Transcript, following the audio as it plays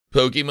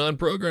Pokemon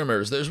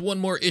programmers, there's one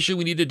more issue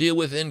we need to deal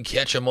with in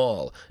Catch 'em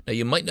All. Now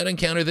you might not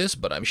encounter this,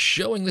 but I'm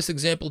showing this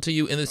example to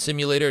you in the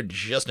simulator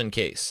just in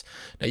case.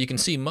 Now you can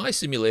see my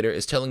simulator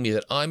is telling me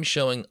that I'm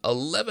showing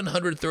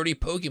 1130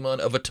 Pokemon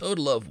of a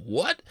total of,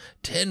 what?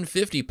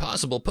 1050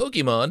 possible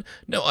Pokemon?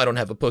 No, I don't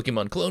have a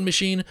Pokemon clone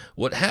machine.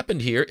 What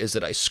happened here is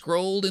that I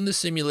scrolled in the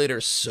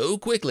simulator so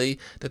quickly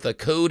that the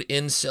code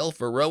in cell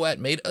for ROAT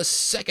made a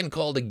second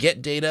call to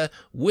get data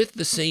with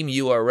the same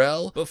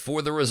URL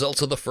before the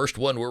results of the first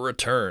one were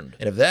returned.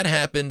 And if that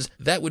happens,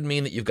 that would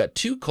mean that you've got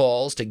two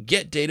calls to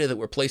get data that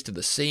were placed to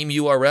the same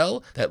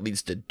URL. That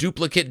leads to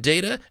duplicate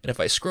data. And if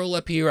I scroll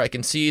up here, I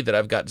can see that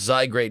I've got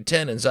Zygrade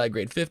 10 and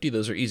Zygrade 50.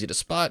 Those are easy to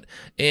spot.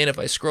 And if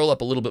I scroll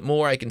up a little bit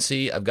more, I can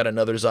see I've got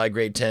another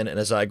Zygrade 10 and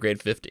a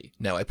Zygrade 50.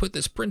 Now, I put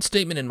this print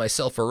statement in my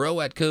cell for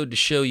ROAT code to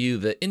show you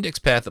the index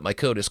path that my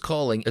code is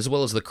calling, as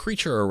well as the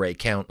creature array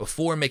count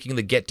before making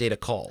the get data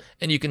call.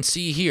 And you can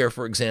see here,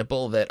 for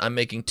example, that I'm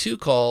making two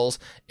calls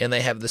and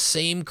they have the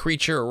same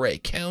creature array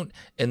count.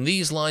 And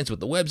these lines with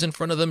the webs in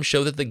front of them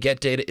show that the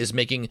get data is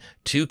making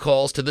two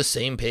calls to the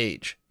same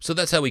page. So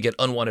that's how we get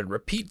unwanted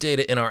repeat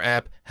data in our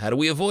app. How do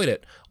we avoid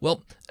it?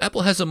 Well,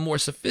 Apple has a more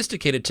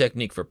sophisticated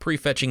technique for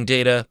prefetching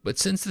data, but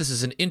since this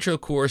is an intro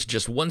course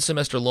just one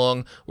semester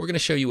long, we're going to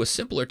show you a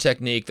simpler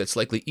technique that's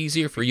likely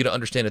easier for you to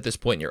understand at this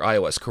point in your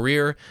iOS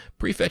career.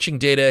 Prefetching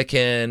data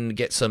can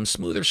get some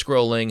smoother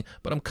scrolling,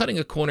 but I'm cutting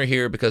a corner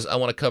here because I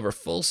want to cover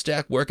full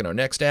stack work in our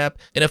next app,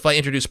 and if I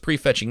introduce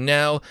prefetching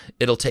now,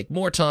 it'll take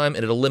more time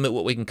and it'll limit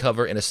what we can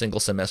cover in a single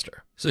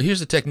semester. So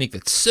here's a technique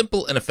that's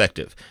simple and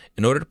effective.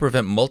 In order to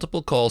prevent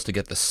multiple calls to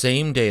get the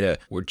same data,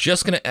 we're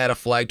just going to add a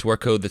flag to our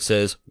code that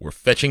says we're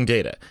fetching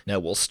data. Now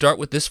we'll start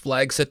with this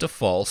flag set to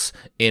false,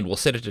 and we'll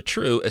set it to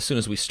true as soon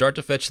as we start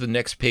to fetch the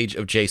next page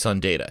of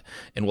JSON data.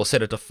 And we'll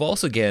set it to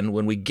false again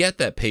when we get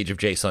that page of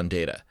JSON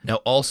data. Now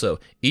also,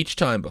 each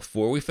time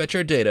before we fetch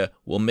our data,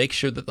 we'll make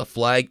sure that the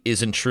flag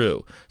isn't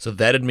true. So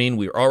that'd mean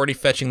we're already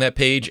fetching that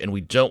page and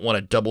we don't want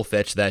to double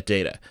fetch that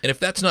data. And if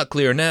that's not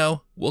clear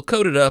now, we'll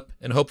code it up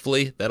and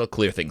hopefully that'll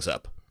clear things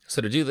up.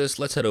 So to do this,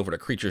 let's head over to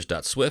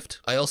creatures.swift.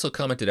 I also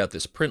commented out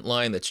this print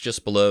line that's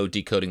just below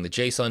decoding the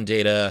JSON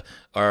data.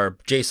 Our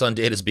JSON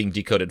data is being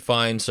decoded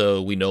fine,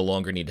 so we no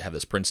longer need to have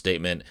this print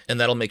statement, and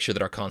that'll make sure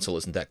that our console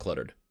isn't that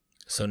cluttered.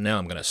 So now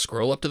I'm going to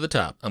scroll up to the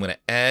top. I'm going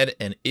to add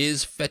an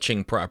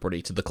isFetching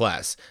property to the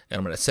class, and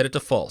I'm going to set it to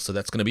false, so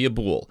that's going to be a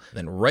bool.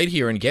 Then right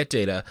here in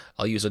getData,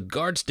 I'll use a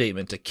guard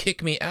statement to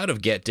kick me out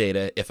of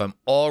getData if I'm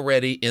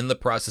already in the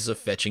process of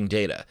fetching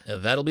data. Now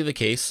that'll be the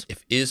case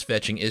if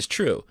isFetching is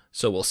true.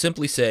 So we'll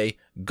simply say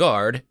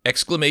guard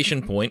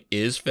exclamation point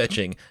is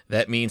fetching.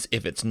 That means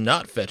if it's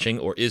not fetching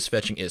or is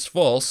fetching is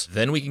false,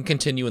 then we can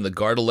continue and the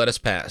guard will let us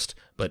past.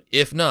 But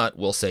if not,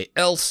 we'll say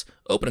else,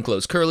 open and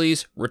close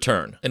curlies,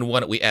 return. And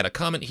why don't we add a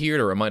comment here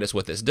to remind us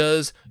what this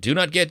does? Do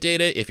not get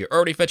data if you're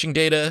already fetching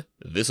data.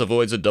 This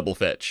avoids a double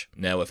fetch.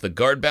 Now if the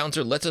guard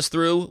bouncer lets us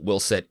through,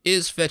 we'll set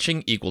is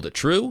fetching equal to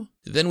true.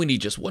 Then we need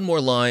just one more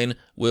line.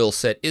 We'll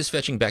set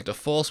isFetching back to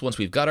false once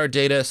we've got our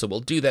data, so we'll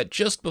do that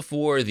just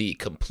before the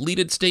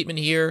completed statement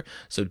here.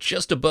 So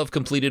just above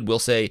completed, we'll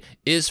say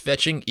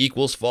isFetching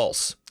equals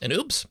false. And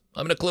oops,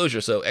 I'm in a closure,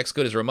 so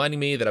Xcode is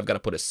reminding me that I've got to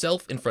put a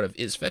self in front of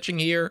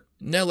isFetching here.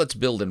 Now let's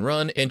build and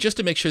run, and just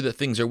to make sure that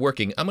things are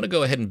working, I'm going to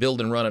go ahead and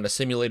build and run on a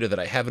simulator that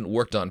I haven't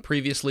worked on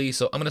previously,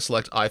 so I'm going to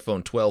select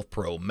iPhone 12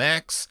 Pro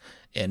Max.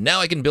 And now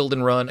I can build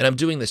and run, and I'm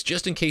doing this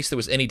just in case there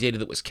was any data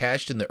that was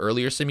cached in the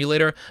earlier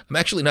simulator. I'm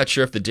actually not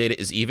sure if the data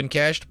is even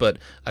cached, but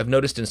I've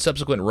noticed in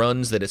subsequent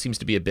runs that it seems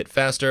to be a bit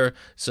faster,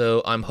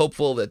 so I'm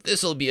hopeful that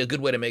this will be a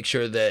good way to make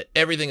sure that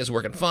everything is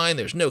working fine,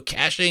 there's no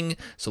caching,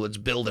 so let's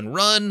build and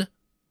run.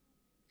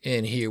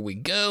 And here we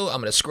go.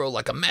 I'm going to scroll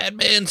like a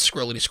madman.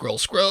 Scrollity scroll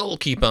scroll.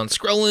 Keep on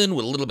scrolling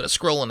with a little bit of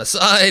scroll on the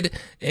side.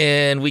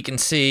 And we can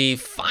see,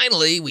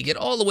 finally, we get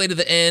all the way to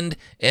the end,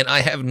 and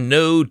I have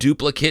no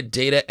duplicate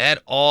data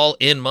at all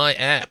in my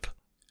app.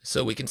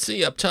 So we can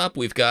see up top,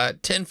 we've got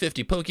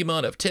 1050 Pokemon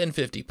of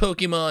 1050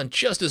 Pokemon,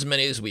 just as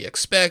many as we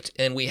expect,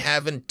 and we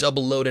haven't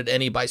double loaded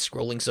any by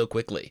scrolling so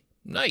quickly.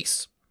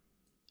 Nice.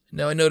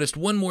 Now I noticed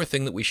one more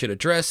thing that we should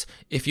address.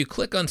 If you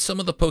click on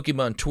some of the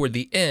Pokemon toward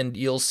the end,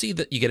 you'll see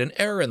that you get an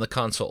error in the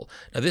console.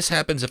 Now this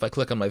happens if I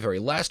click on my very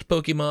last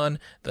Pokemon,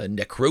 the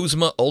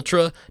Necrozma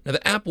Ultra. Now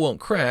the app won't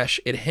crash,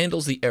 it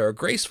handles the error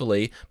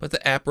gracefully, but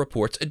the app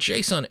reports a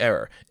JSON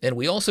error. And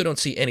we also don't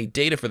see any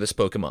data for this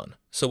Pokemon.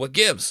 So what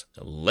gives?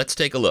 Let's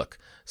take a look.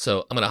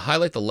 So I'm going to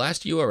highlight the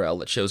last URL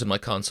that shows in my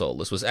console.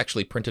 This was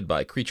actually printed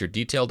by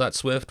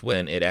creaturedetail.swift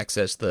when it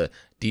accessed the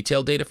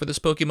detail data for this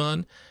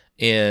Pokemon.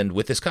 And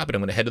with this copied,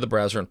 I'm going to head to the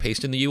browser and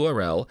paste in the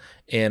URL,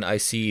 and I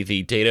see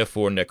the data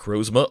for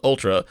Necrozma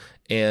Ultra,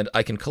 and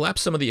I can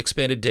collapse some of the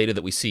expanded data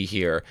that we see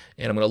here,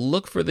 and I'm going to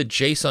look for the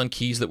JSON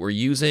keys that we're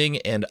using,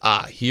 and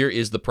here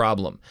is the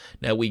problem.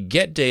 Now we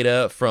get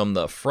data from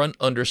the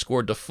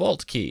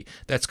front_default key.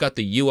 That's got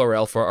the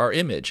URL for our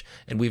image,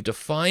 and we've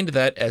defined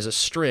that as a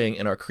string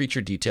in our creature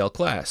detail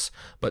class.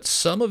 But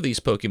some of these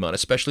Pokemon,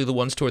 especially the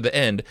ones toward the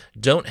end,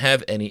 don't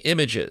have any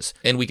images.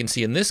 And we can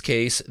see in this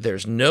case,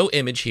 there's no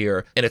image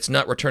here, and it's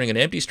not returning an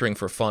empty string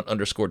for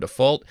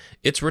font_default,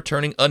 it's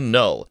returning a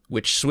null,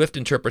 which Swift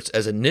interprets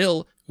as a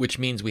nil, which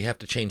means we have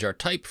to change our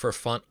type for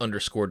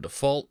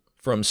font_default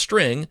from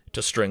string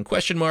to string ?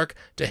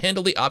 To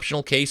handle the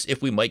optional case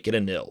if we might get a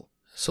nil.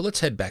 So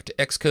let's head back to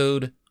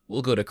Xcode.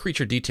 We'll go to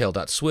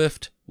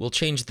creaturedetail.swift. We'll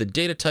change the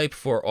data type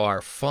for our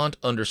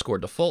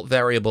font_default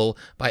variable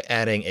by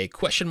adding a ?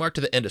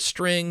 to the end of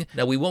string.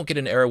 Now we won't get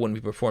an error when we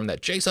perform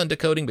that JSON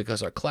decoding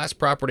because our class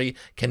property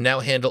can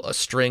now handle a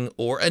string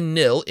or a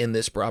nil in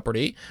this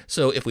property.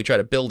 So if we try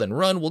to build and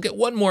run, we'll get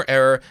one more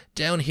error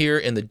down here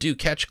in the do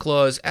catch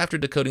clause. After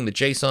decoding the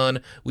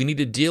JSON, we need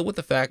to deal with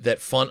the fact that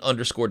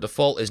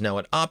font_default is now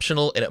an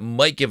optional and it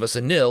might give us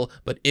a nil,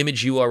 but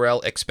image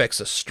URL expects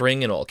a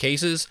string in all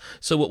cases.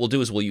 So what we'll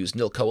do is we'll use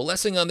nil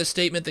coalescing on this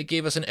statement that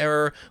gave us an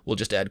error. We'll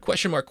just add ?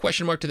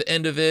 to the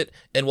end of it,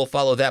 and we'll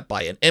follow that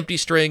by an empty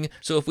string.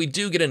 So if we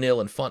do get a nil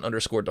in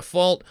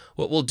font_default,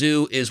 what we'll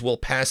do is we'll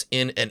pass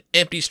in an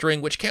empty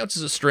string, which counts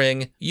as a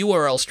string.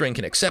 URL string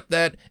can accept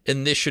that,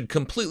 and this should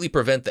completely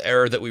prevent the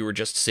error that we were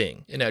just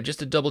seeing. And now just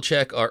to double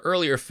check our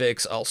earlier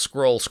fix, I'll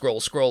scroll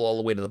all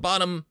the way to the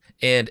bottom.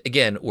 And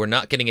again, we're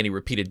not getting any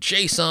repeated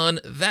JSON.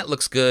 That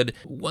looks good.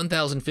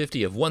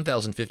 1050 of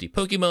 1050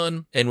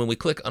 Pokemon. And when we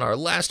click on our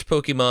last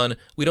Pokemon,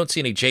 we don't see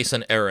any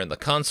JSON error in the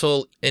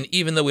console. And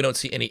even though we don't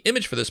see any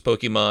image for this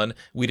Pokemon,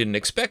 we didn't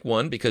expect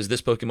one because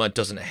this Pokemon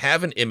doesn't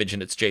have an image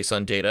in its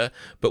JSON data,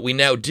 but we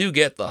now do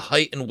get the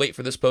height and weight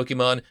for this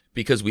Pokemon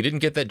because we didn't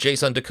get that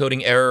JSON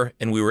decoding error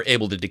and we were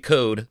able to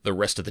decode the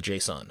rest of the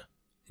JSON.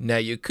 Now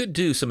you could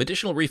do some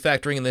additional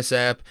refactoring in this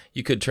app.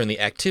 You could turn the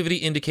activity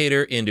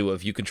indicator into a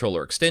view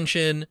controller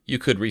extension. You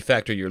could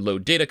refactor your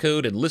load data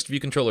code and list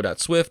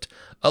viewcontroller.swift.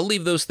 I'll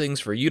leave those things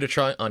for you to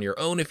try on your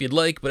own if you'd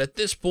like, but at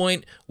this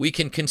point, we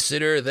can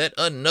consider that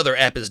another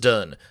app is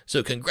done.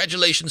 So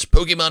congratulations,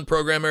 Pokemon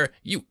programmer,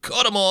 you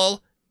caught them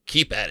all.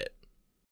 Keep at it.